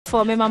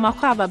for me mama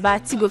kwa baba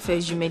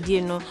tigofest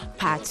jumedie no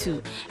part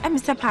 2 em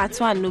say part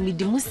 1 no me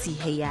di musi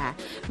he ya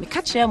me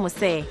ka kire mo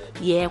say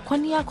ye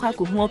kwani akwa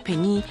ko hu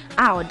opani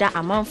a oda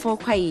amanfo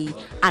kwaye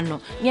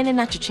ano ye ne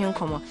na twetwe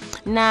nkomo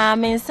na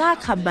mensa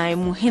kaban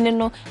mu hene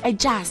no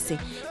agya ase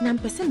na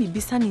mpese me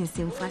bisa ne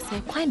nsimfa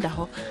say kwan da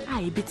ho a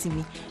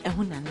ebetimi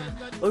ehu nana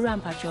owura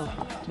mpacho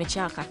me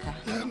chia kaka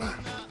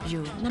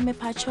yo na me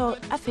pacho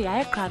afi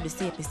aye crowd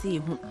say pese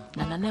ehu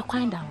nana na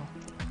kwan da ho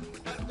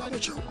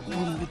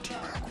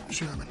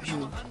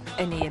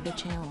ene ye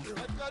bechen o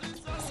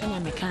sanya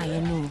meka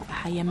ye no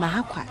haye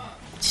mahakwa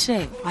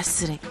kire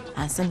wasire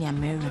ansanya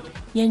meru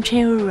ye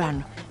ntwen wura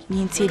no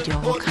ni ntie de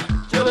owoka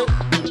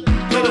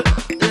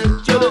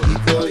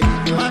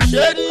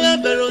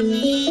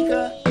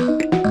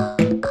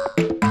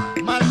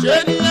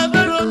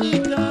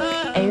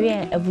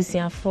ewe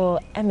abusiafo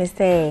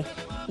emese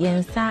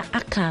yensa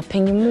aka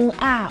panyimu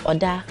a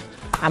oda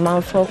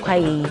amanfo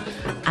kwaye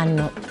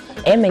ano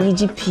emani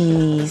GP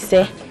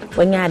se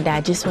wonya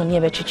adaje so ne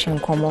betwetwe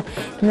nkomo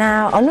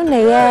na ono na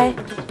ye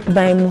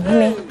ban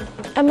muhune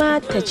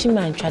ama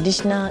Techiman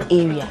traditional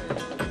area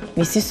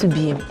misisu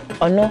biem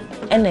ono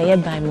na ye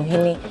ban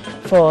muhune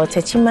for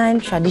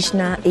Techiman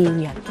traditional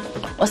area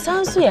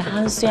osanso ye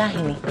hanso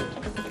ahene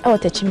e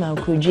Techiman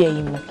krodua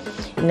yi mu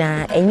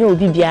na enye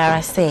obi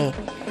biara se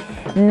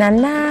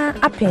nana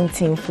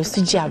apentin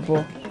fosuji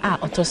abro a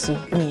otoso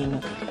mienu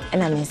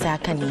na mensa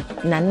aka ni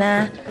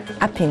nana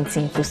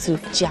apentin fosu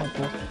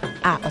jiabo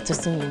a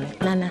otoso mienu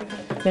nana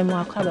memo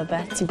akwa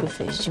baba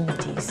tigofest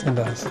jumedis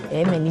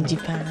mani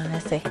jipa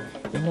se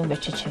no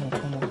betwetwe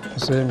nkomo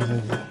so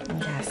me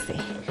ndase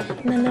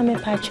nana me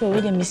pacho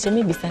we de mise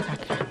me bisa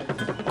kaka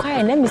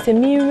kwae na mise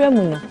mi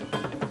nwemu no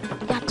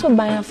ya to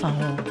ban afa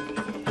ho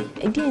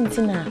edi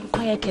ntina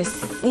kwae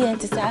kesi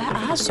entisa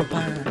aha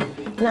sopa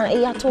na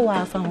ya to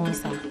wa afa ho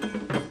sa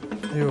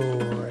yo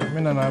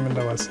me na me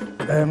da wase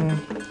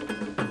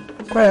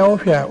kwae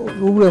ohia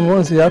owura mo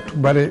nse ya to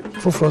bare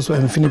foforo so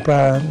amfini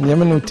pa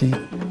nyame no ti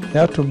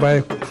ya to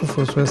bare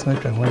foforo so esna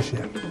twa ho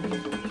ahia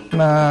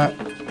na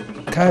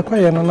kai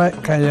kwae no na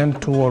kai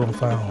ento worum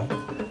fa ho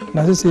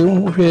na sese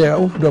ohia ya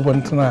ofudo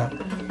bontena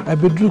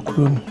abedru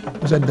krum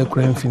so da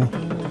kram fini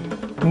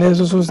na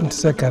so so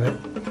ntse kare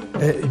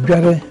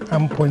dware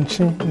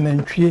amponchi na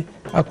ntwie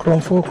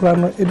akromfo kra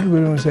no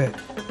eduwe se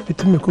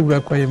bitimi kubura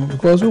kwae mu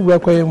because ubura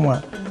kwae mu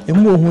a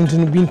emu ohun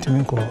ntinu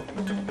bintimi ko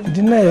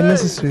di na ye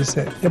necessary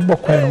se ye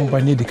bokwae ho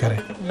banye dikare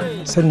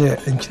se ne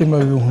enchirema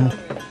we hu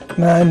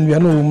na nua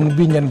no wo mu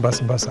bi nyen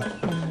basabasa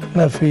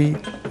na fi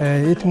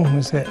yetimu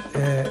hu se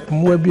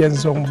muwa bi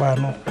enzo mba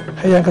no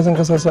haya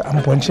nkasa sa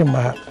amponchi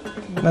ma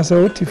na se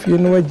otifie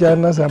no wagya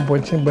na sa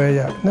amponchi ba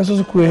ya na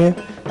so kuro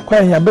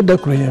kwae ya beda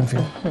kuro ye mfi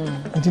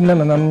ndi na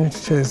no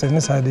se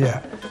ne sade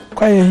ya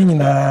kwae ye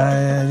nyina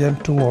ye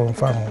to wo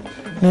mfa ho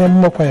na ye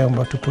mmokwae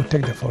mba to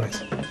protect the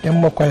forest ye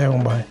mmokwae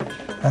mba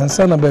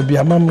ansa na baby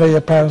amamre ye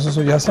pa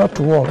so ya sa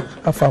to wall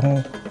afa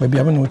ho baby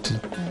am no ti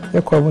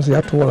ye kwa bo so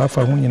ya to wall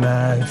afa ho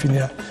nyina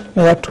infinia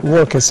na ya to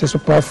wall kese so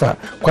pa afa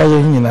kwa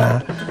ye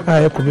nyina a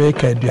ye ko be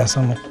ka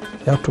aduasa no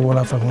ya to wall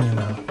afa ho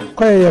nyina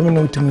kwa ye am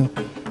no ti mu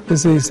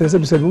se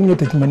bi unye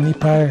Techiman ni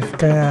pa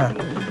kan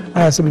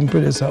a se bi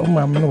mpedesa o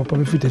ma me no papa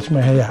be fi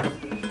Techiman he ya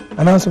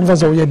ana so mfa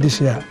so ye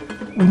dishi a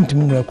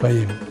untim mu kwa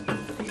ye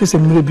se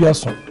mire bi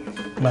aso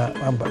na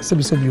aba se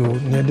bi o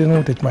ne de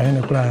no Techiman he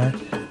ne kura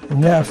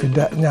nya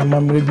afida nya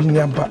mamre bi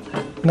nya ba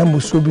na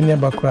musu bi nya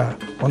ba kra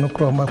ono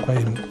kra ma kwa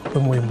yim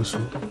kwemo yim musu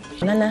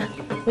nana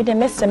we de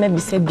messa me bi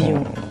se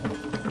bio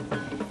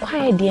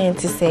kwae de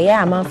enti se ya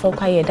amanfo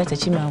kwae da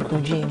Techiman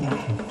krodue ni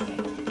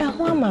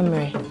ho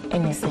amamre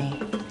eni se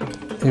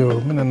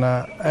yo mina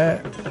na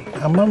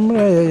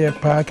amamre ye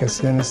pa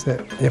kese ne se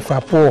ye fa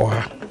po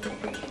ha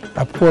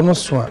apo no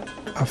so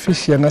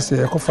afishia na se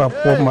ye ko fa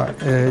po ma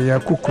ya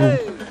kukuru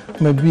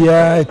ma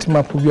bia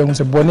etima po bia hu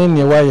se bone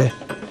ne waye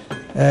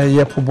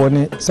ye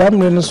poboni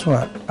samre no so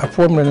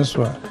apomre no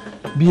so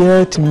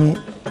bia timi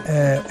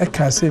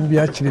eka asem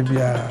bia kire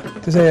bia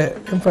te say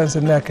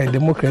infancy na kai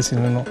democracy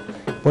no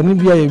boni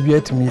bia ye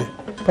bia timi ye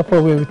papa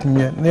we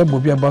timi ye na ebo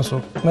bia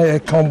baso na ye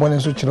kan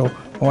boni so kire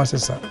o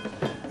wasesa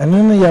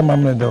eno no ya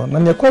mamre do na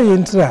ne kwaye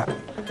ntira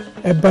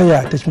eba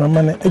ya Techiman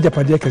mane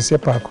ejapade kese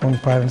pa akron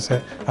pa se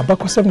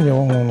abakosem ne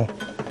wo ho no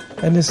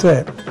ene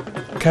se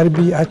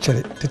karbi a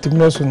kire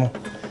tetimno so no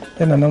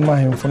ena na ma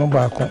hemfo no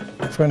ba akon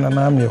fe na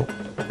na amio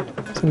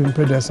bi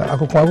mpedesa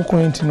akoko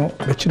ntino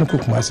be chino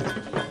kukumase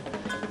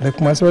de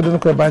kumase wede no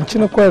ko ba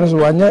nchino ko no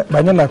wanya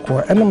banya na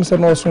ko enum se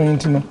no so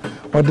ntino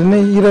wode ne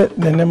yire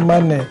ne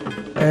mane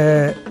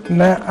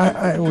na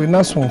we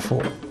na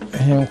sonfo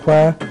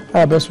henkwa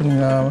abeso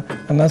nyina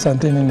na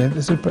santene ne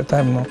this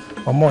time no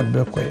omod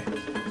be ko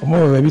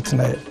omo we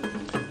bitina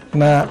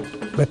na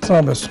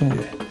betra beso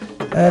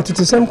ye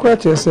titisem ko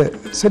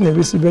se ne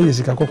besi be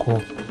yesika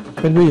kokko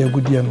be ye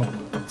gudie no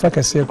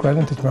fakase kura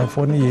ne Techiman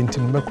fo ne ye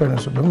ntim be kwere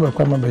so be me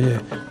kwa ma be ye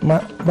ma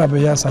ba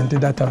be ya sante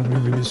data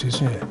be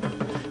susu ye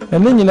na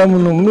ne nyina mu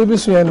no me be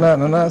su ye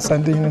na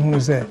sante ne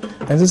hu se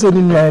ense se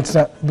ni nwa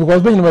etra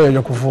because be nyina ba ye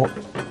yakofo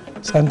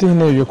sante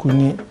ne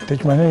yakuni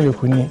Techiman ne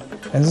yakuni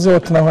and so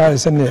what now I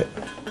send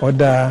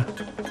order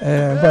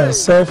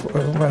self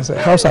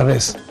house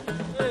arrest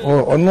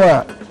or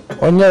no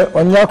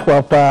onya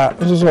kwa pa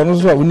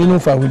nso uninu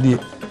fa hudie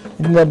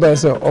ndina ba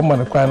se o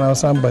man kwa na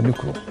samba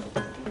nikro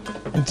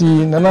nti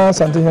nana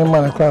sante he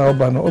man kwa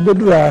oba no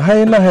obedura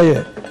haye na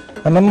haye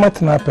anan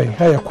matna pe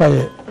haye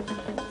kwaye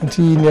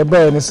nti ne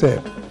ba ne se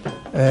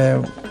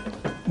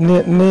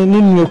ne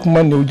nnu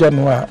kuma ne uja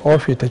no a o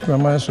hwe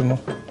Techiman so no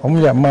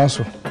ya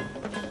maso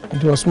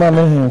nti Osman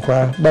ne hin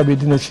kwa ba be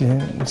di na chi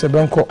nse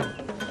benko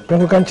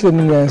kan chire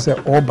nnu yan se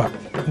oba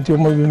nti o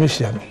mo bi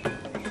mehia no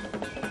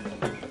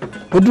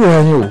odu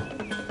hanyo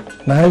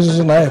na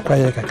hazo na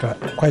kwaye kakra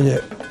kwaye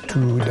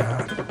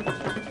tuda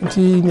nti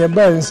ne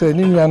ba nse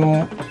ni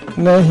nuanom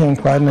na hin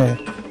kwa ne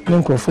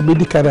nkrofo be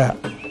dikara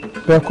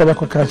be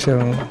kwa ka chire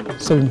no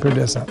 7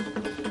 producer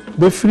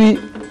be free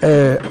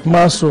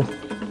maso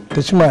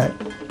Techiman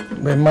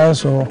be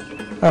maso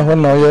aho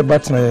na oye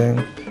batna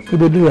yen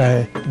be du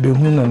ha be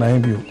hu na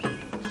nan bio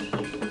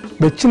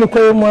be chine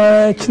kwaye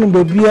ma chine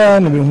be bia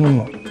na be hu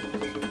no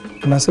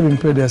na 7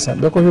 producer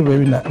be ko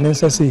be na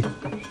nsa se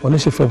ono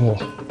she fam ho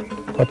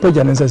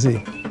paja nsa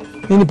se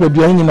ni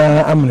pedua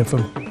nyina amne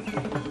fam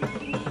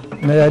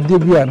na ya de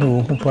bia na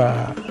wo hu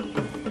pa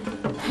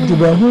ndi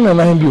be hu na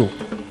nan bio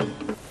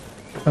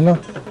ana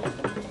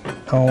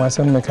awon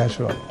wasam me ka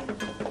sho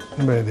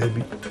mbe de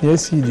bi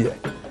yes dia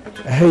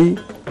hey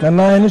na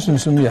nan ni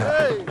sunsum ya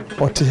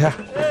ote ha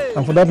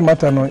and for that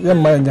matter no ye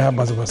ma nya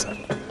basabasa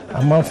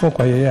amma fo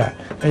kwaye ya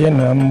eye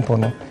na mpo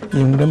no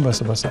ye mu dem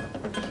basabasa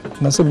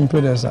na 7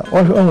 producer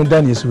o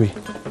dan yesuwe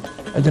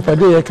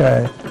ajapade ye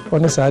ka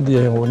ono saade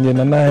ye woni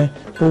na nan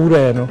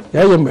owura no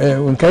ya ye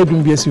nkai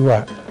dum bi esi ho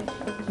a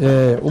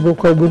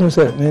ubekwa bunu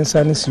se ne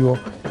nsa ne si ho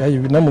ya ye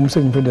na mum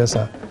 7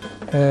 producer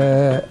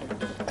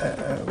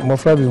mo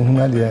fra bi hu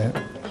na de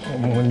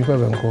mo ni pa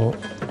banko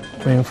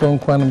men fon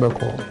kwan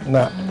beko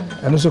na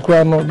anu so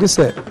kura no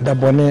gise da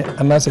bone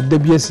anase da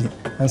bi esi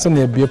ansa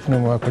na ebie punu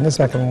mo akonya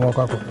saka mo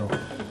akwa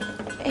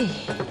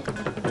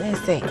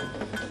let's say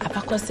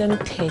apakosem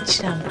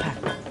Techiman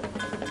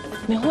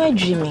me ho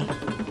adwimi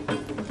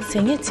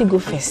senye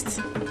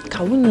tigofest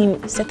ka woni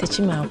se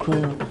Techiman kro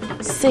no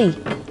sei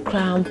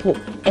krampo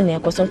ene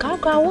ekoso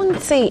ka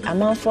wonte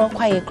amanfo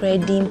kwaye kra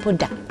din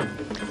poda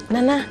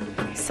nana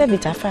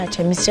sebita fa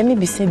acha misemi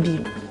bisebi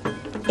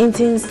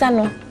intinsa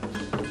no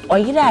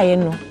oyira aye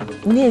no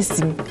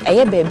nesim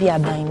eye baabi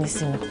aban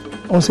nesim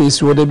on se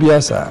isi woda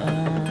biasa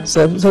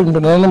se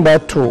nananom ba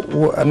to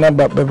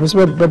anaba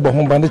be bo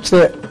ho ba ne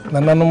kire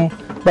nananom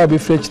ba be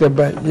fre kire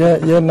ba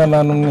ye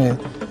nananom ne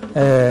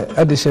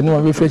adehye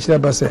no be fre kire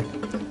ba se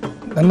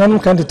nananom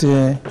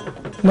kantete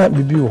na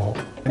bibi wo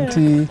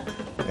nti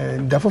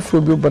da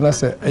foforo bi bana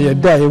se eye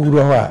da ye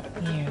wuro ho a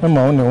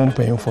mama won ne won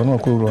panyimfo no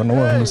ko wuro no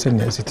wa hu se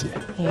ne asiti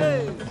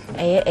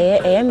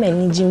eye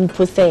mani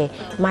jimpo se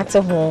mate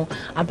ho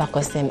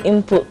abakosem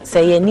impo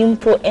se ye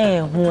nimpo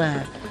hu a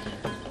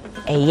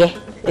eye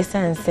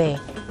esanse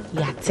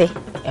yate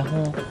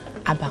ho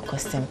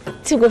abakosem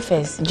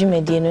tigofest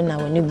jumedie no na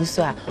woni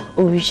buso a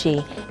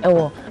owihwe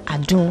ewo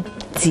Adum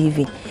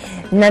TV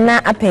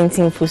nana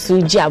apentin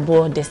fosu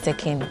jiabo the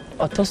second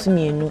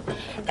otosumienu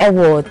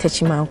ewo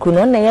Techiman kru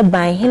no na ye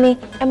ban hene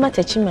ema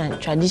Techiman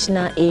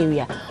traditional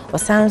area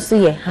osanso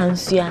ye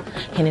hansua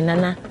hene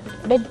nana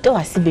bedo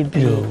wase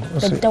bebre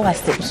bedo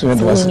wase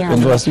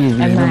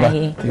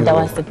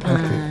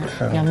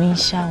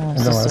yaminsha won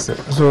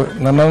so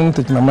nana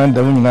Techiman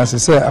da mu na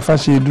se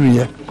afahye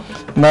duruye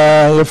na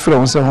ye frɛ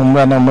wo se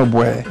homra na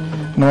maboe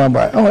na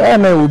ba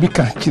na obi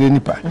ka kire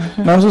nipa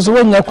na so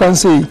wanya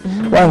kwanse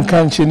wan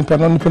kan kire nipa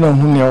na nipa na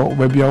hu ne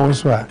ba bia wo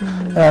so a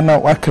na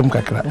wakam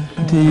kakra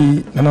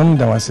nti nana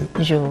da wase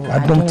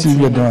Adum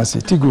TV da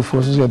wase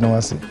tigofest so da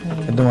wase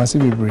da wase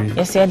bebre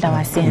ese da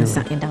wase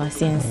ensa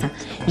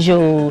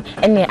jo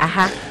ene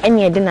aha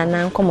ene de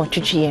nana nkomo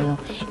twetwe no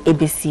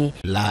ebesi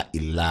la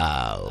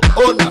ila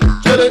ona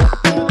chere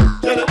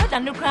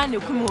no kra ne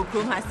kumu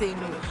okrom ha sei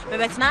no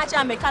bebetna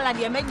acha me kala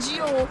de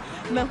magio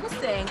me hu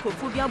se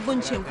nkofu bia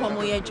bonche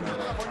nkomo ye adwuma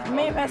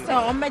me pese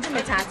o meje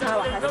metata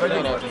wa ha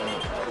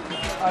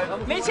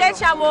me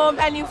checha mo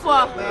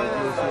banifo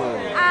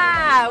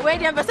we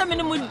dem pese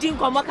me mu di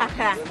nkomo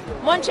kakra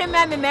monche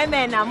me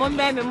na mo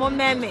me me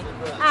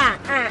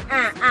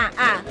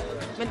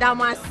da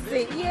mo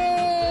ase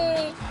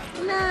ye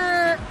na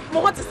mo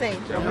what to say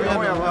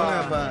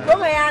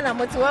mo ya na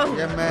mo to hu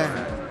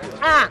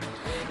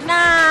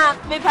na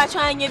me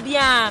patwa anya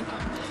bia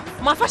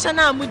mafasha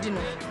na amudi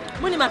no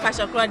muni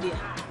mafasha kro de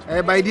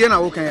baidie na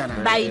wo kan ya na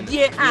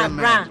baidie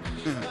bra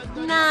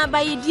na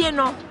baidie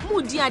no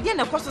mudi ade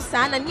na koso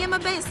saa na niema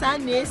ben saa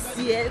na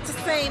esie to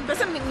say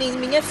pese me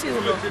nya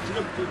feel no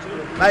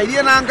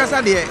baidie na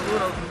ankasa de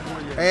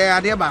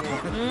ade ba ko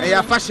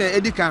ya fasha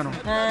edika no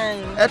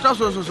eto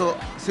so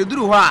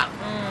seduru ho a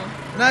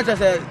na cha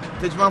say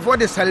Techiman for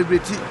the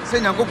celebrate say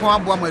nyankopon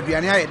aboa ma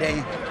aduane aye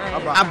den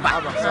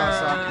aba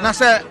na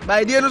say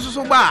baidie no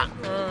so ba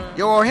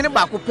ye wo hene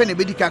ba ko pe na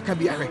bedika ka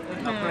biare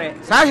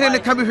sa hene ne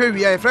ka bi hwe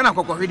wi e frɛ na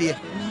kokohwede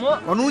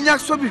Ono nya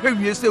so bi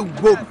hwe se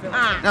bom.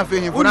 Na fe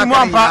him Uni mo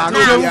ampa.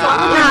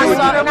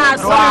 Na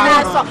so.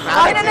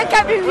 Ene ne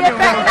ka bi wie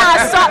pe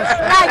na so.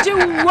 Na ji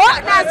wo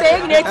na se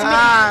yigire timi.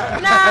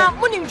 Na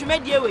munim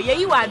dwumadie we ye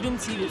yi wa Adum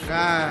TV.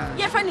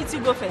 Ye fa ni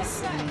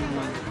tigofest.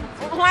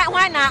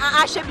 Why na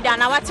ahwe bi da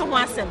na wate ho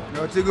asem.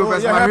 No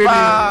tigofest ma hwe ni.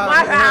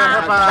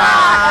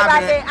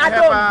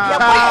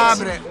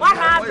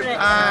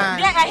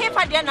 Dia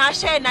hefa dia na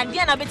ahwe na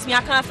dia na betimi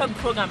aka fa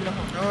program no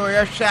ho. Oh,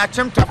 ye hwe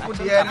achemtafo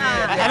dia na.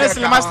 Ene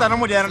sile master no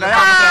mo dia na ya.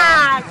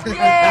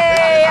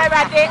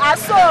 Everybody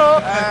aso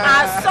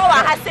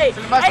wa ha say.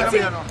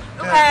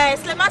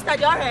 Sile master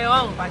dia he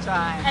on.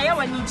 Eye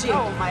wani je.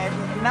 Oh my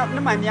na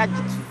ma ni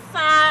agit.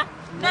 Sa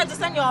na just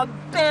say your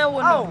pen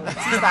wo no.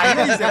 Sister,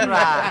 you is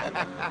right.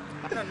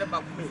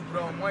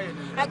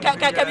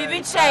 Ka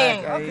bibi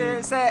chain.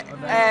 Okay, say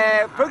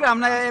program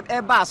na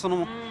e ba so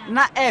no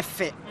na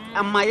efe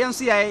amma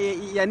yenso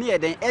ya ne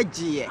yeden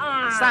egiye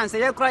sanse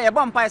ye kura ye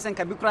bompa esen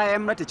ka bi kura ye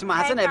mra Techiman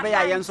ha se na ebe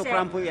ya yenso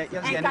kura mpo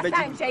yenso ya ne beji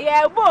Sanche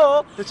ye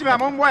bo. Techiman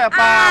mo mbo ya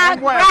pa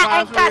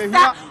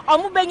Enkasa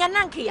omu benya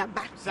nanke ya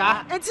ba.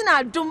 Enti na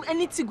Adum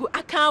ani tigu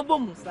aka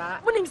bomu.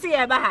 Munim se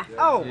ye ba ha.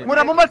 oh mo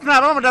da mo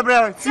matna ba mo da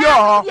bre fie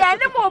ho Ye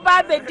ne mo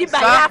ba be di ba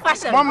ya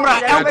fashion. mo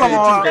mra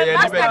enkomo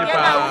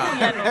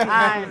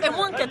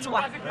Emu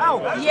nketwa.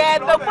 Ye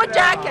be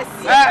boja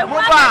kesi. mo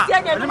ba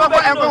ni mo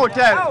enko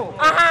hotel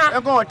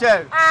enko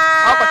hotel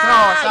apatra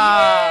ho sa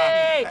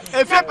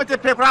e fie pete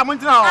pe kura mo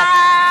ntina ho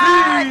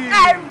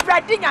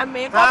ready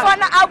nyame ko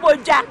na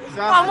aboja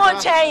omo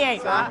chen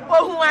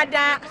ohun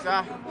ada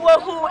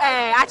wohu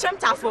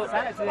achemtafo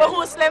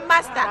wohu slim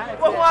master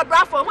wohu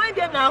obrafo wan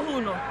dem na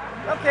hu no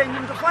okay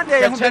you to find the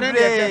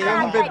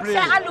bebre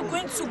say alu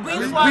going to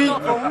for no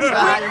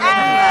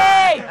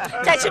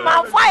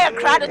Techiman fire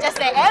crowd just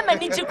say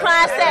many ji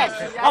kran say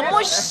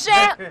omo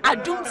share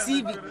Adum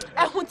TV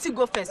ehun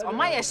tigofest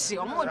omo ye hye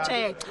omo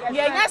chen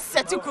ye nya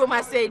set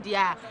kroma say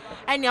dia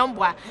ene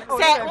mboa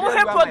say mo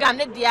hwe program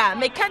ne dia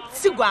me ka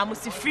tigo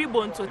amusi free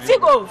bonto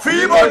tigo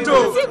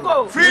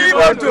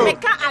me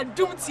ka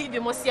Adum TV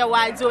mo se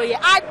wazo ye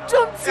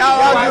Adum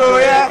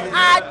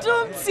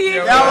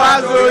TV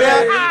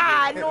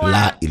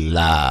La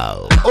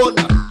ilaha.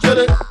 Ona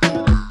chere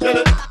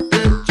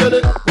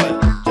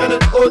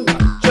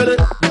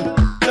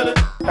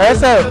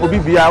ese obi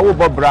bia wo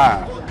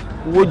bobra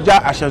wo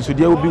ja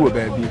ahyansude obi wo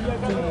baabi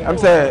am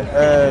say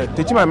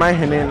Techiman man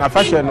hene na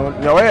fashion no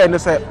ne wo ye ne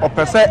say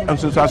opese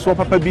nsusuaso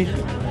papa bi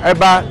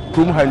eba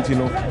krum hanti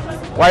no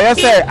wa ye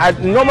say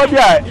normal bi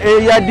a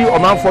yadi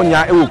omanfo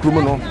nya e wo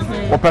krum no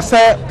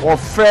opese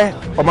ofre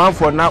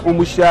omanfo na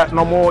omuhia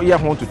no mo ye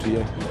ho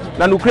tutuye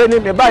na nukre ni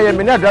me ba ye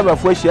me na driver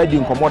fo ahia di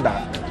nkomoda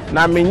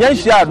na me nya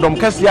hia dom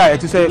kase a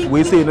eti say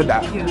we say no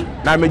da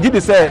na me gidi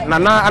say na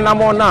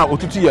anamo na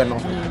otutuye no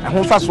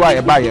ehun fa so a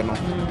e ba ye no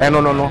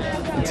no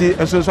nti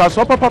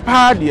ensunsuaso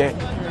papa de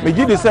me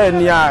gidi say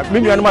nia me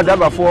nua no ma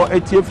driver fo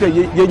etie fre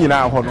ye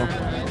nyina ho no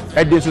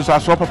e de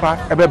ensunsuaso papa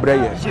e bebre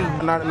ye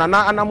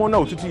na anamo na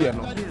otutuye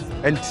no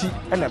enti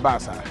ene ba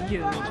asa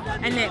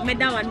ene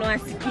medawa no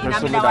asiki na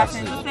medawa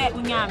se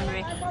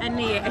unyamre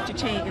ene ye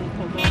etwetwen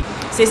nkomo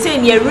sese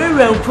ne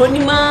rerere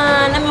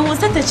nkronima na me hu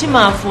se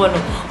Techiman afo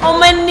no o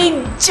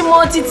mani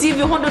chimoti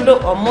TV hododo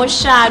o mo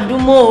sha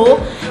adumo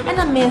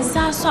ena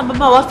mensa so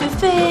ababa wa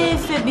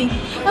fefefe bi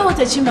e wo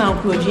Techiman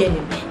nkrodue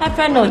ni e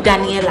fe no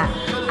Daniela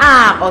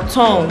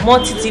oton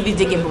multi TV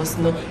digibos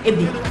no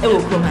ebi e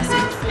wo krom ase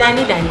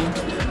Dani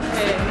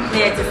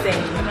ne to say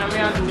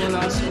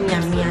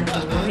nyamia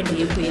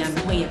de ko ya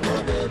mo ye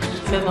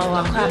mema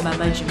wa kwa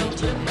baba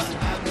jumedi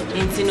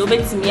enti no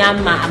betimi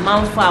ama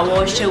amanfo a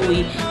wo hwe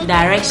we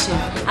direction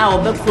a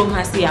obekrom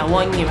ha se a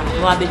wonyira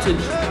no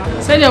abetobi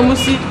se le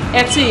musi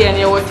eti ye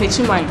ne wo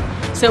Techiman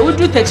se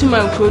udu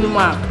Techiman kro no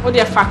ma wo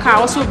de faka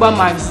wo so ba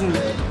magazine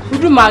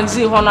udu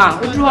magazine ho no a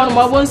udu ho no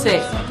ma bon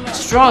se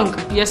strong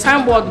ye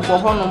signboard bo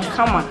ho no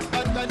kama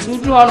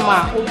udu ho no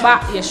ma wo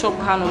ba ye shop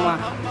ha no ma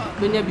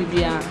benya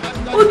bibia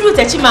udu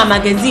Techiman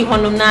magazine ho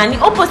no na ni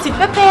opposite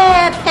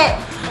pepe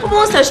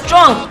Umonse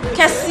strong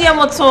kesiye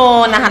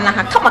moto na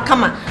hana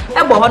kama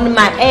ebo ho no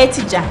ma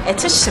etija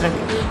etihire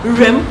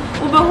rem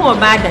ubehu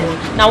obadani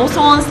na wo so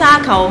wonsa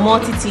aka o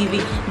multi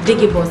TV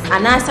digibos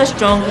anasa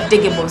strong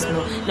digibos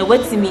no na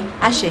watimi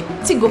ahye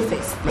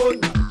tigofest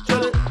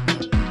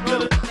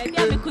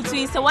bia mekutu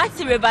ise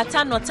wati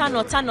rebata no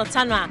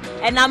tano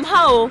enam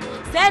ha o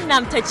se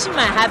nam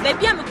Techiman ha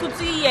bia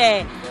mekutu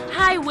ye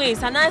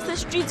highways and answer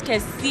street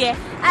kesiye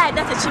that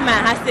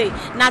Techiman ha say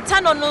na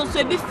tano no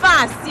so bi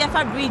fast ye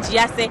fa bridge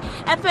ya say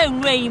e fa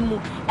nwura yi mu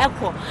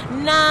ekọ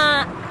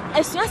na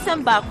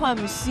esuasem ba kwa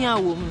musua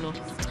wo mu no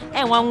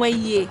wanwa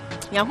yie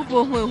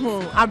yakupo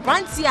hu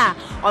abranti a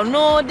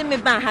ono de me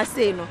ban ha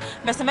say no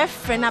bese me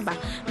frɛ na ba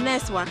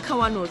nurse wa ka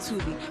one or two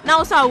bi na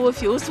wo so a wo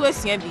fie wo so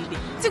asua bibi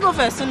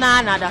tigofest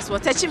na that so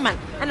Techiman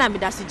na me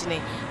da so gine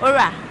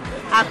ora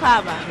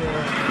akaba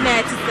na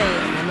eti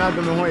say na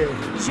do me ho ye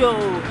jo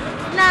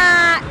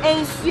na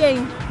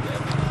ensuen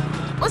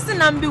o se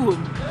nambi wo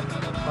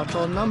but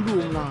on nambi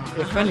wo na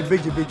e friend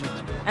beji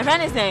A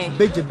friend is saying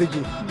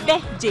beje.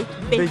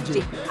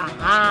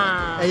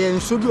 Aha. Eh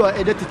nso bi o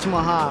ede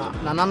Techiman ha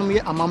na nanom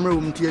ye amamre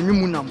wo mti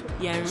enwumunam.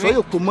 So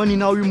ye komani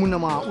na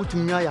wimunam a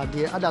utumi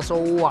ayade ada so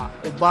wo a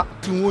oba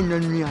ti wo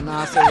nwanwi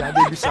na ase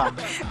yade bisa.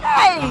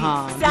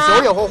 Aha.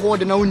 So ye hoho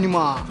de na wonim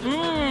a.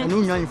 Na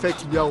unya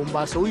infect bia wo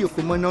mba so ye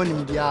komani na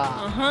onim dia.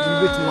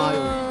 Ni betima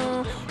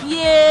yo.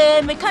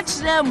 Ye me catch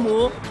them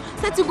mo.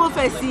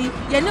 Tigofest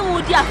ye ne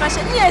mu di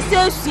afashe ne ese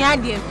asua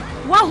de.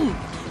 Wahu.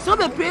 So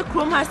be pray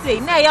krom ha say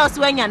na ya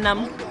so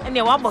anyanam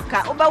ene wa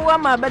boka obawo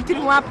ma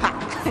batiri mu apa.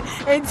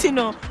 Enti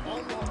no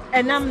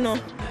enam no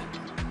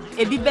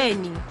ebi ba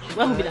ni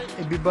wahu bi da.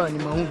 Ebi ba ni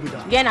ma hu bi da.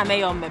 Ye na me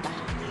yo meba.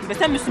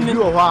 Bese misumi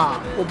wo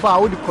ha oba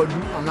wo di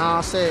kodu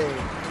ana say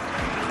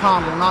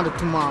palm na de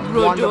tuma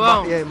mo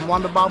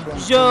ande ba bon.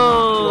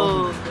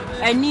 Jo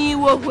ani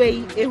wo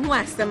hwei ehu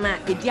asema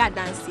edi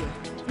adanse.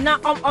 Na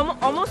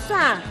omo so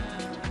a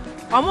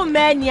omo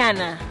mani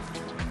ana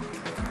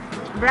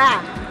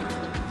bra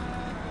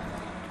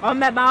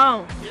omeba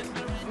on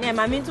ne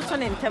ma min tuto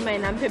ne ntema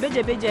na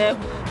beje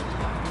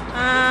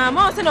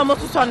mo se no mo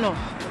tuto no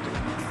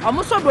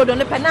omo so brodo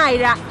ne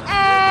penaira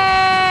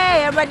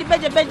everybody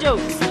beje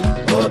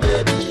oh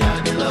baby I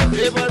love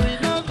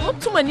you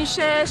too many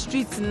share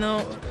streets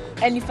no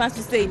any fast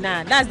to say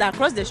now that's that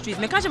across the street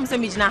me catch me say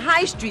me na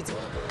high street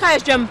kai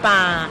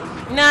strempa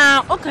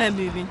na okay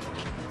baby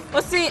o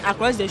see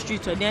across the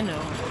street or there no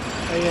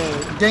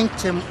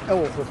denchem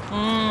ewo ho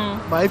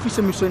ba if you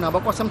so na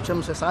abakwasam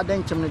chem se sa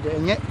denchem ne de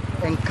enye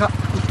enka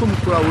utom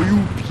kura wo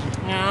yupi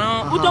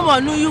utom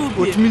anu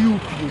yupi otimi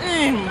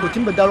yupi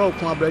otim be daro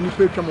okun abra ni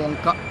petwem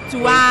onka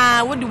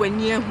tuwa wo de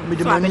wani ehu me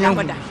de mani ehu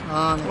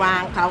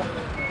wa nka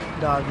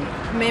dadu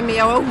me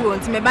ya wo hu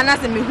nti me ba na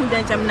se me hu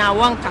denchem na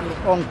wonka me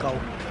onka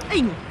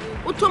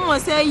utom o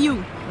say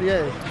you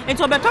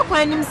ento beto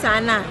kwan nim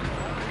sana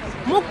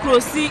mo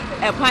krosi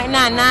ekwan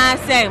na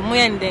say mo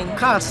yenden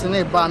cars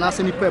ne ba na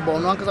se ni pe ba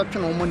no ankasa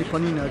twe no mo ni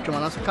pani na twe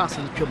na se cars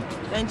ni twem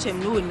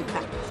denchem no nipa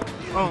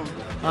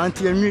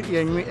anti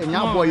enwi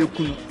enya boy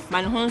ekunu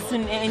man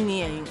honsun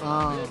eni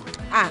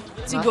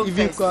tigo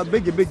even ko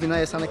beje na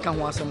yesa na ka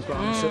ho asem ko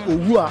se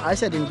owu a I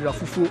said ndira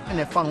fufu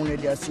na fa ho na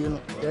dia sie no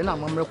ye na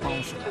amamre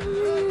kwan so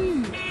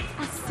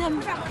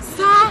asem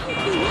sa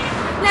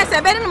na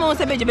se be no mo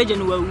se beje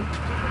no wawu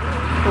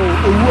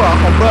owu a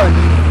oba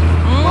ni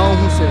ma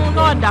hu se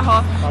no da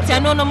ho ti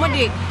no mo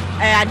de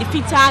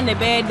adifita na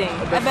be den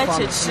ebe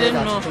chechire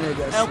no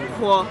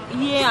ekwo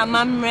ye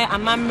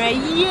amamre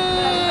ye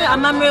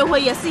amamre ho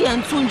yesi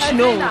yantunchi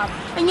no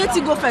enye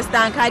tigofest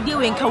anka de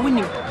we nka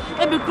wunim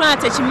ebi kra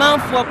Techiman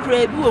for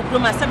kra bi wo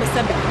krom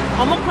asebesebe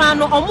omo kra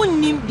no omo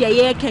nim de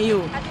ye kan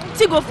yo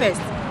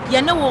tigofest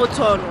ye na wo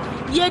to no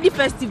ye di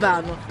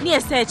festival no ne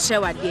ese kire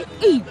wade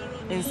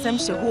ensem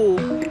hye ho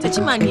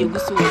Techiman ne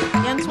eguso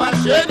yento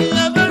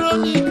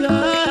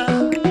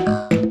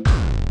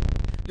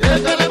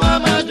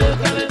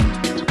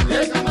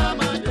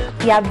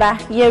yaba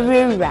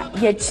yerera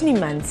ye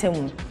Techiman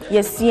ntemu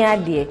yesua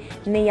de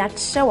ne ya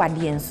kire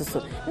wade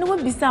ensoso ne wo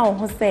bisa wo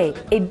ho say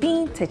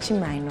edin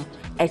Techiman no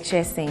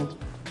etresen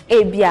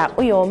ebia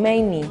oye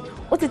omani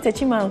o te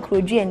Techiman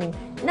kroduani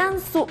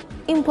nanso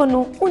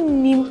impono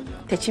unnim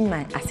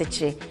Techiman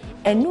asechire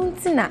enu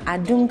ntina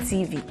Adum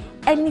TV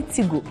eni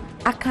tigo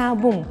aka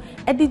bom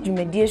edi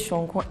dwumadie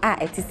hwonko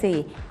a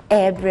etise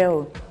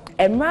ebrel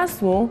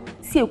emraso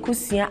si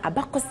ekusua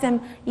abakosem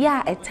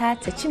ya eta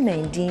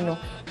Techiman din no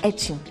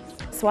echi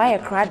so aye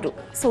krado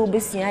so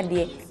obesua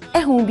de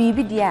ehun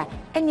bibi de a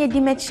eni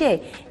edi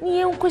meche ni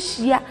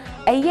yenkohia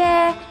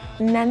eye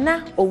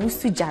nana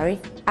owusu jare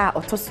a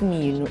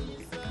otosumiyenu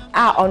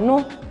a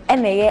ono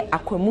eneye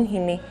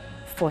akwamuhine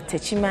for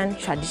Techiman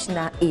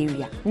traditional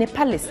area ne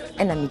palace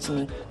ena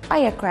mechini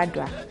aye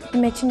kradwa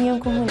mechini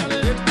enko hu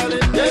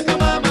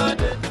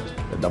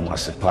da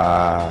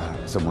masipa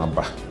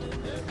semaba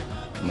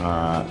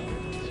na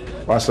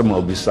wasema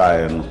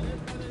obisae no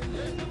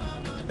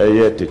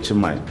eye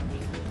Techiman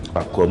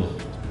akom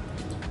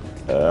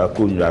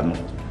akunwa no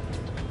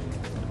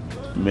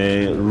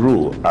me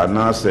ru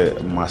anase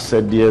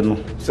masede no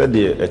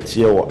sede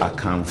etie wo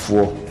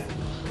akanfo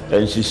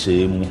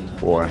enhihye mu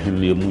wo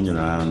ahene mu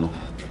nyina no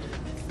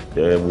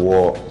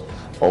wo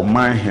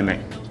oman hene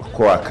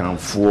ko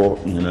akanfo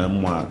nyina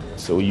mu a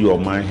se oyi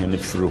oman hene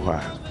firi ho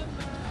a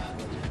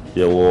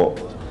ye wo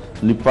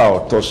nipa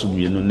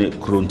otosumienu ne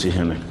kronti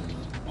hene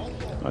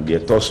na de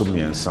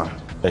tosumiensa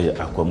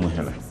akwamu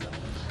hene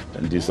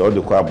and this all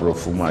the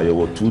kwabrofo mu a ye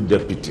wo two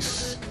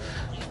deputies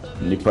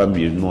nipa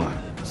mienu a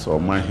so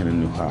man hene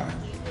ni ha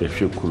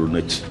ehwe kuro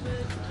nachi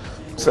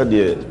said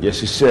ye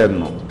hihye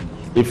no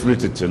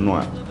ifritete no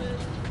a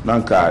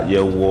nanka ye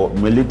wo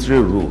military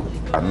rule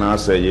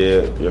anase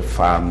ye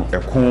fa no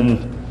ekon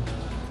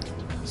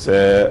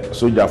se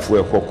sojafo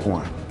ekoko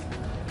a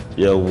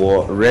ye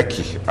wo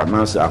reki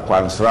anase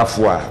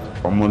akwansrafo a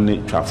omoni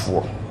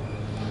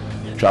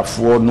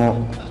twafo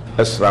no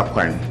esra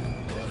kwan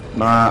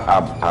na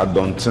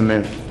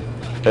adontene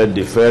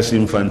the first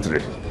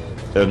infantry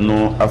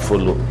no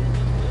afolo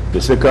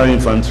the second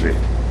infantry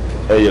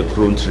eye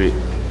country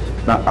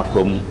na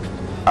akom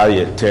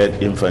ayɛ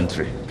 3rd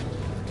infantry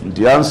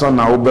nti ansa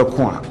na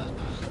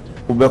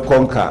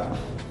wobɛkɔnka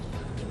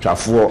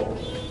twafoɔ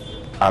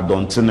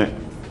adɔntene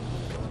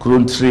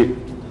krontire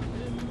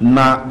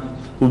na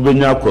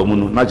wobɛnya akwamu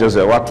no na kyerɛ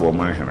sɛ wato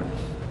ɔman hene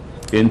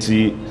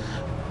enti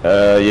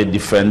yɛ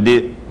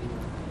defende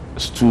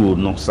stool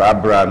no saa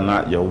bra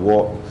na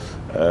yɛwɔ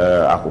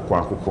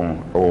akokɔ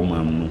ɛwɔ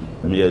man mu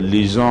meyɛ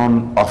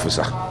liaison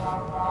officer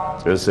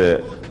kyerɛ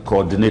sɛ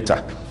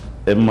coordinator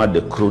ɛma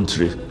de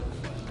krontire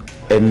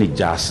ɛne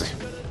gyase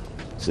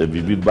sɛ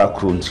biribi ba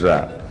krontire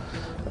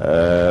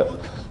a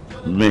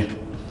me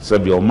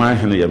sɛbi ɔman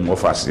hene yɛ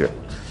mmɔfaseɛ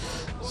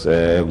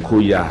sɛ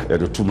nkɔ yi a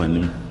yɛde to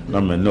m'anim na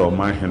mene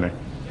ɔman hene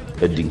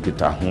adi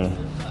nkitaho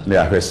na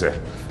yɛahwɛ sɛ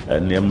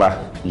nneɛma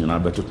nyinaa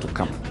bɛtoto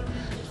kam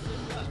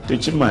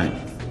Techiman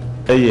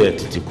ɛyɛ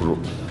titikuro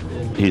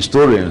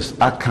historians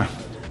aka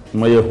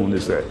ma yɛhu ne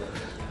sɛ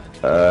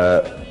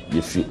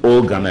yɛfi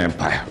old Ghana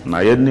Empire na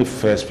yɛne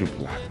first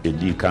people a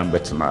ɛdi kan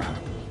bɛtena ha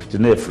nti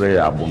na yɛfrɛ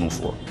yɛ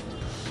abonofoɔ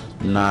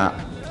na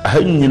ha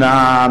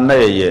nyinaa na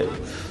yɛyɛ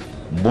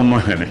bono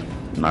hene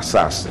na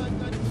sase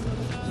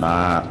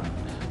na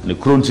ne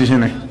kronti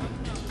hene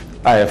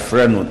a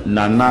yɛfrɛ no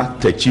Nana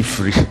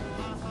Techifiri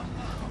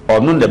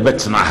ɔno ne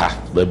bɛtena ha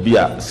baabi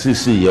a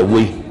sisi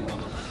yɛwei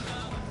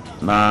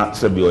na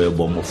sɛbi ɔyɛ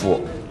bɔmmɔfoɔ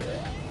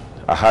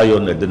aha yɛ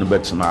na de ne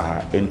bɛtena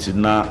ha enti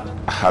na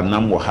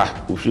ahanam wɔ ha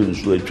wohwɛ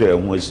nsuo atwa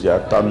ɛho ahyia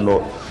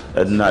tannɔ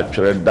na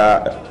atwerɛ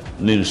da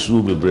ne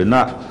nsuo bebree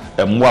na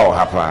ɛmmoa wɔ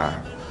ha paa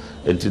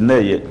enti na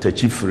yɛ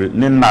Techifiri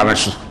ne nnare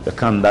so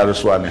yɛka ndare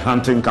so a ne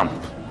hunting camp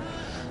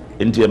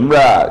enti mmerɛ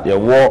a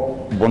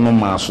yɛwɔ bono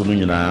maa so no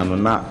nyinaa no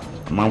na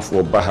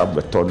amanfoɔ ba ha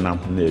bɛtɔ nam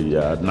na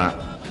ɛwia na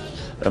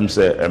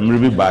sɛ mmerɛ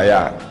bi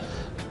baeɛ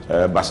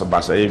a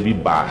basabasa yɛ bi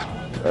baa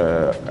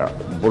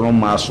bono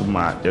maa so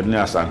ma yɛne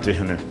asante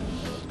hene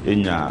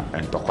ɛnya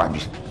ntɔkwa bi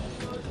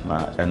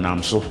na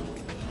ɛnam so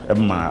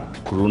ɛma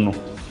kuro no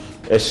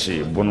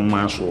ɛhye bono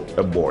maa so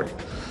ɛbɔɔe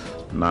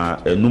na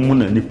ɛnum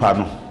na nipa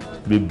no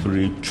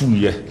bebree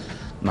tuyɛ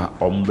na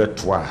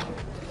ɔmbɛtoa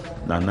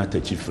na Nana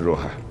Techifiri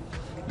ha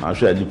na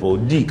ahwɛ nipa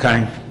odi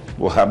kan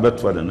wɔ ha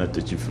bɛtoa Nana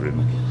Techifiri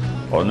no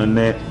ɔno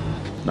ne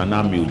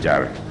Nana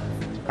Miojare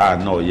a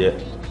na ɔyɛ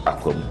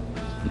akwam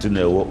nti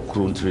na ɛwɔ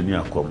krontire ni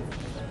akwam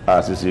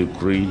a sisi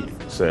kuri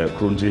sɛ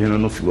krontire hene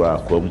no fi wɔ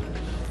akwam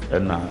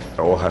ɛna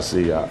ɛwɔ ha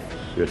se ya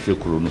yɛhwɛ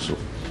kuro no so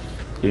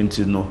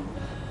enti no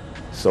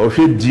sɛ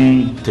ɔhwɛ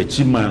din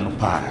Techiman no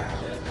paa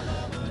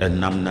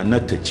ɛnam Nana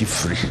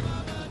Techifiri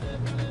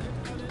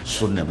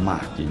so ne ma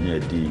yɛnya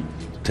di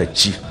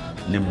Techi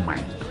ne man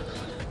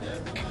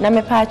na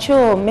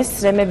mepaacho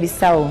mesrɛ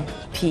mabisa wo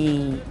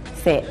pii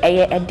sɛ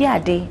ɛyɛ ɛde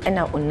ade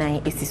ɛna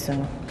onan esi so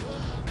no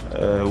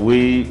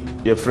we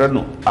yɛfrɛ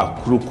no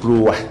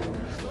akurukuruwa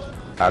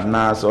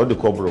ana sɛ ɔde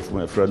kɔborɔfo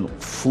ma yɛfrɛ no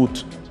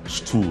foot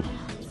stool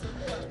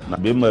na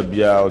bɛma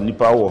bia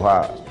nipa wɔ hɔ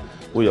a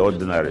woyɛ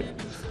ordinary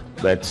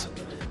but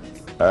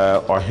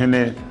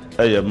ɔhene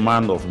ɛyɛ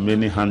man of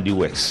many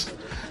handiworks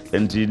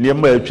enti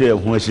nneɛma atwa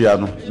ɛho ahyia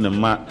no ne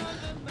ma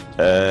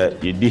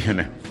yɛdi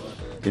hene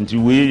enti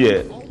wei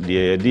yɛ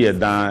deɛ yɛde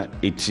yɛdan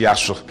ɛtia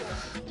so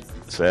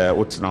sɛ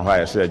wotena hɔ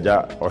a yɛsɛ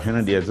agya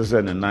ɔhene deɛ ɛsɛ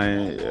sɛ ne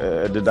nan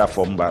ɛdeda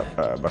fam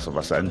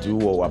basabasa nti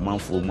wowɔ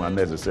w'amanfoɔ mu a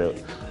na ɛsɛ sɛ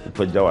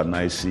wopagya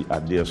w'anan si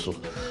adeɛ so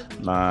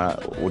na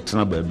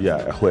wotena baabi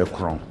a ɛhɔ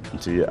ɛkorɔn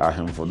nti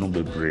ahemfo no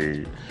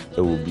bebree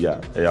ɛwɔ bi a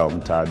ɛyɛ a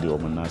ɔmtaa de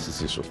ɔmo nan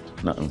sisi so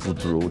na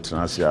mfuturo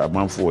wotena ase a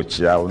amanfoɔ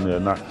ɔkyia wo no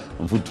na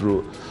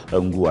mfuturo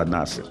ngu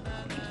w'anan ase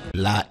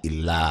la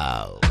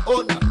ilaha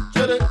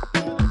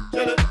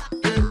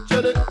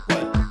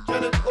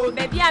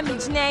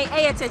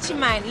Eye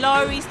Techiman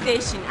Lorry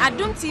Station.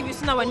 Adum TV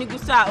so na wani gu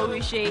so a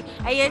orihwe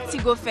eye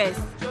tigofest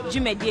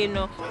jumedie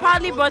no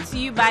proudly brought to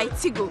you by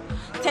Tigo.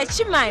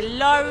 Techiman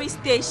Lorry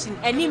Station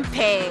enim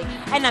pe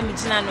na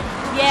migina no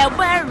ye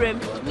gbarem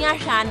ni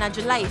ahwa na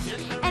July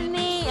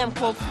ene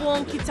empofo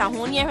nkita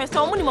ho ne ehwe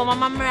so mo ni mama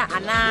mamra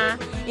ana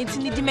enti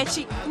ni di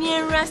mechi ni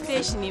enra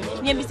station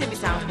ni mbise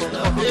bisanfo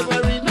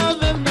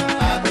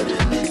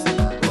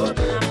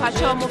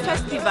pacho mo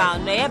festival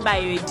na ye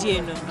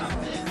bayredie no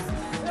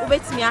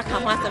betimi aka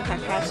ho asem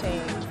kakra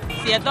chen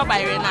se do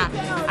bayre na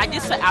age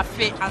se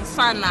afe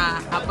ansa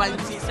na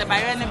abanti se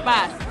bayre ne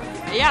ba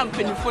ya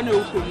mpanifo na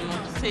okomu no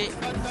se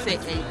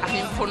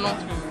ahemfo no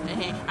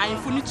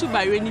ahemfo ni tu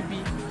bayre ni bi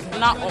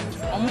na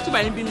omutu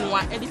bayre bi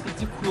noa e de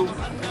peti kuro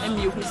na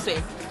me ehu se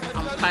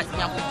ampa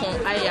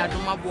nyakopon aye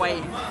adoma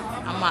boye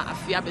ama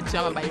afi abetu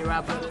ama bayre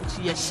aba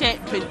ti ye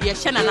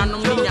hye na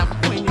nanom ni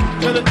nyakopon ni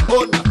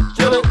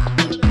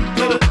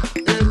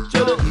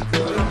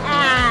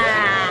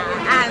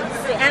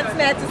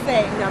to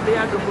say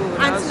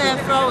Auntie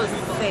Froze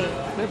say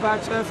me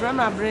patcho from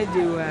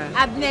Abnejewa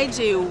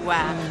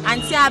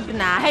Auntie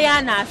Abna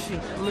heya na afi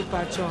me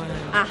patcho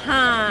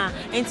aha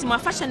enti ma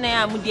fashion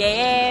na mu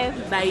de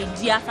by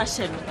dia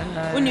fashion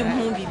unim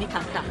hu bibi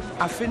kaka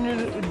afi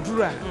ni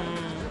dura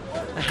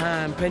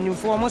aha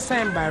mpanimfo mo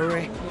san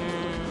bare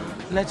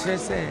na kire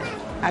say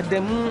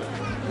adamu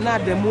na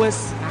adamu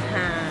asi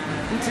aha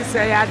nti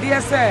say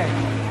ade say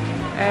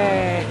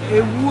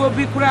ewu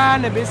obi kura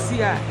na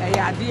besi a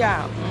ade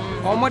a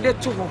omode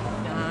to ho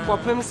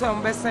popem se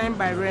ombesan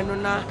bayre no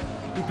na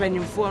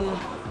mpanyimfo no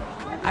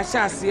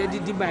ahyase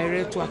adidi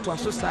bayre to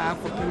so saa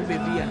popem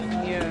bebi a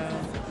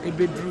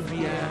ebedru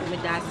bia me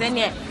da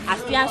sene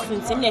afia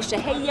sunti na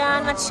hwe ya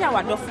na chia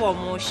wadofo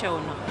mo hwe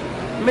no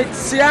me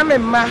tia me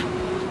ma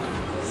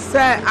se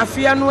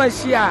afia no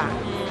ahia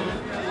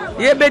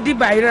ye bedi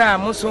bayre a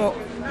mo so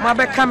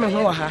mabeka me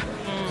ho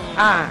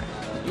ha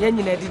ye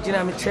nyina di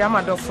gina me tia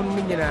madofo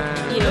no nyina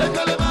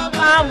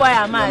fanboy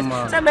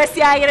amas so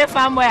besi ayere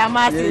fanboy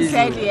amas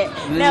said here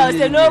now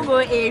it's a no go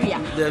area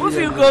if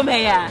you go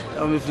me ya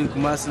I'm free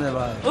Kumasi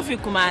never if you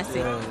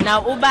Kumasi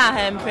now uba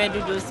ha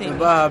mpredo do say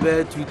uba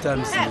be 2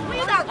 times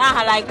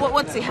like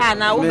what's it ha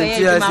now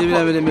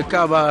uba me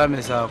ka ba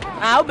me sa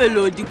uba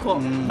load ko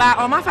ba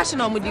o ma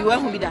fashion o mu di wa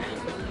hu bi da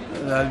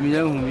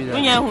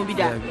munya hu bi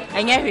da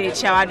enye hwe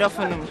chia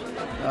wadofo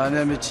no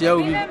na me chia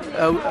obi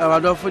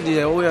wadofo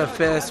de o your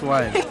first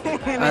one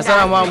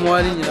asara ma mo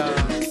ani nyina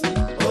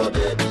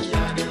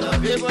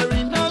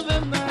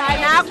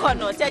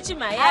no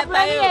Techiman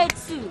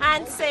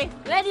and say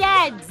where the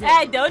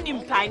heads don't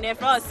impine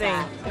for us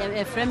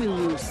say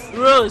frame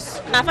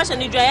Rose na fashion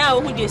ni dry a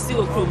who dey see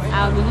okrom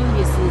a who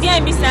dey see dey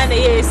be stand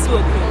dey see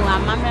okrom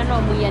amamre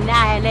no mu ye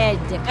na ele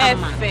de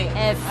kama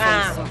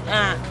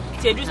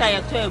te du sa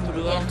ye to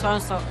ebru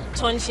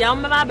tonsia o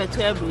ma ba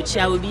to ebru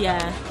chia obi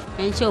a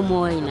enche o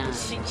mo ina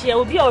chia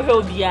obi a o hwe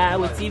obi a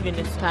o TV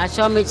ne so a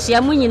cho me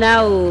chia mu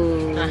nyina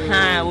o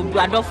obi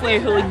adofo e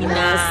hwe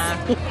nyina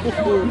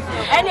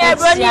any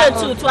ebru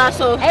ni to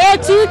aso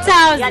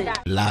 2000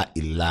 la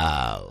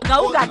ila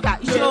ga ugata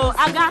show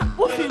aga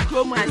ufi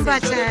krom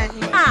ase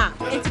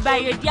enti ba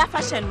ye dia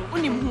fashion no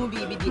unim hu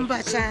bibi di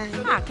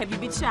ka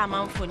bibi chi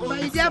amanfo ni ba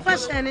dia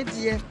fashion ne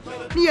die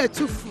ni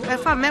atufu e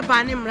fa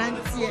meba ne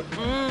mrantie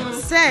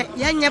se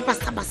ye nye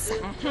basabasa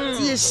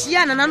ti ye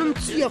hia nananom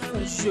tuefo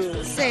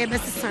se be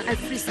sesan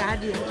afri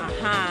saade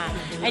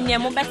enye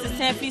mo be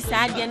sesan afri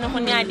saade no ho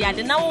ne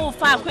ade na wo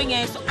fa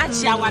akwanya so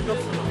achi awado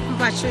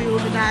ba cho yo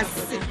na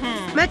ase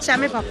mecha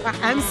me papa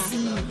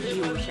MC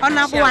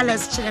Honorable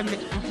Wallace Cheme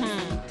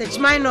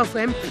Techiman of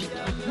MP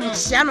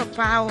Chiano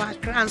power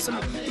grandson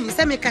ni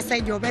se me kasa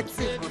ide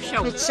obeti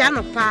me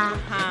chiano pa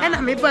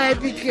na me ba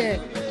big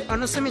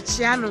ono so me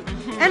chiano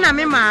na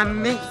me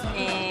maame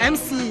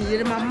MC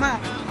yire mama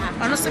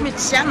ono so me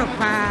chiano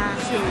pa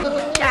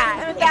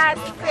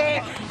that's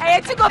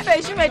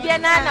tigofest media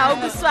na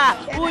oguso a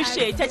wo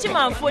hwe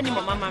Techiman fo ni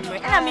mama mamre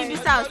na me bi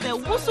sa say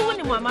wo so wo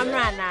ni mama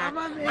mamre na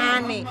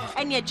ane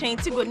ene atwen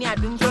tigo ni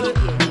adum so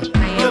die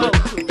na ye ba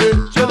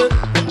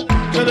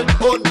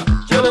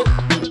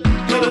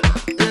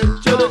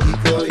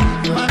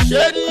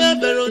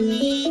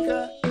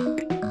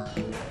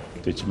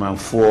Techiman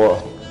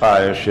for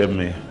a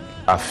sheme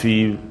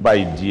afi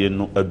baidie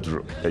no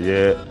aduro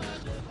eye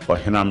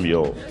ohenam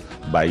yo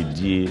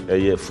baidie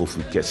eye fofu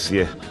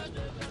kese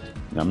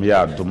na me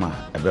adoma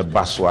ebe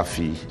baso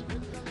afi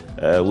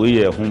we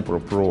ye hon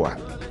proprowa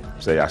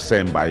say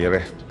asem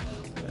bayre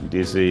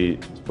they say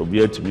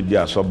obi atimi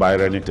dia so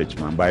bayre ni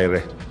Techiman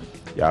bayre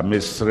ya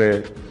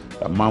mesre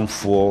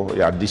amanfo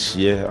ya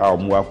dihye a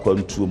omo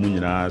akwantu mu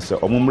nyina se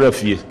omumra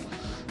fie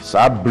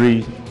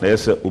sabri na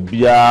yese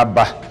obia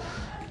ba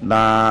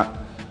na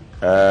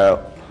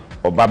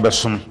oba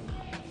besom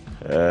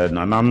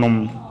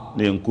nananom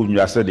ne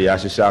nkunwa se de ya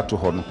hyehye ato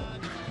ho no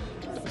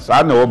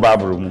saa na wo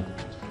babro mu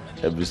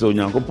ebise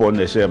onyankopon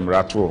na hye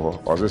mrato ho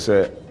o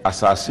se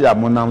asase a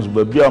monam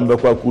ba bia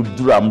mbekwa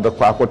kudura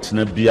mbekwa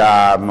akotena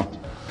bia no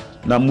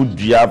na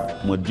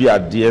mudua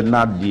de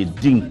na de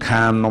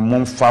dinkan no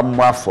momfa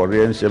mo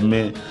afore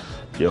nheme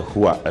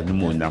Yehova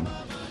animonyam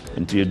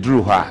nti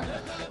eduru ha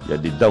ya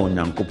de da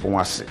onyankopon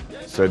ase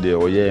se de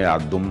oye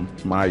adom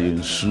ma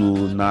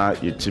yensu na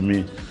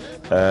yetimi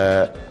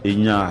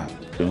enya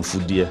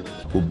emfudie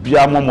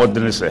obia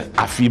momodene se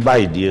afi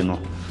baidie no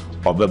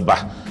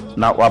obeba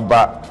na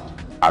waba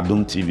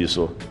Adom TV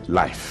so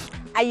live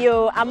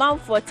ayo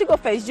amanfo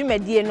tigofest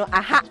jumedie no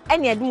aha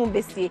ene adum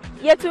besie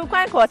yetu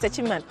kwan ka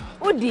Techiman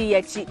udi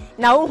yachi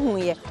na ohu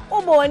ye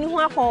obo wani hu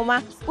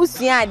akoma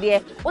usua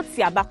ade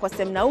oti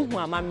abakosem na ohu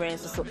amamre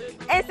nso so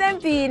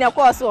SMP na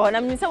course ho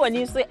na mnisa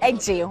wani so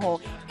eje ho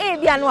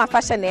bia no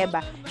afahye na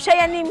eba hwe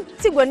yanim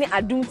tigo ni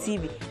Adom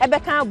TV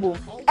ebeka abom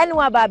ene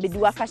wa ba bedi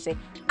wa fahye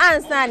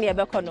ansa na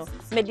ebeko no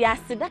media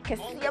asida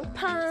kese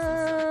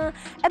pa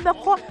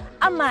ebeko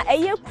ama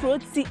eye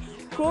kroti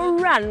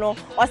Kurano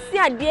or see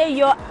a dear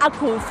your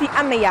akunfi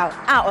ameya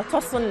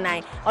otoso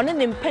nine on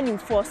an penny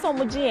for so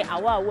much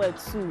our word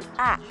too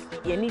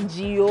ye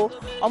geo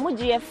or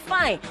muji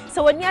fine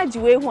so when you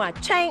do one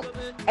chain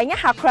and ya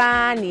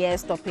hakra near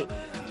stop it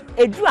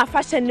a do a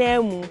fashion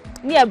name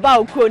near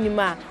bow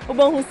cronima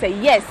obo who say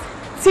yes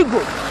tigo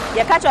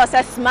ya catch us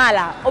a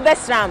smaller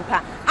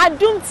obesrampa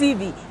Adom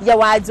TV ya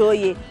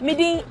wadoye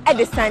midin at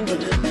the Sunday.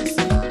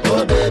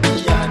 Oh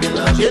baby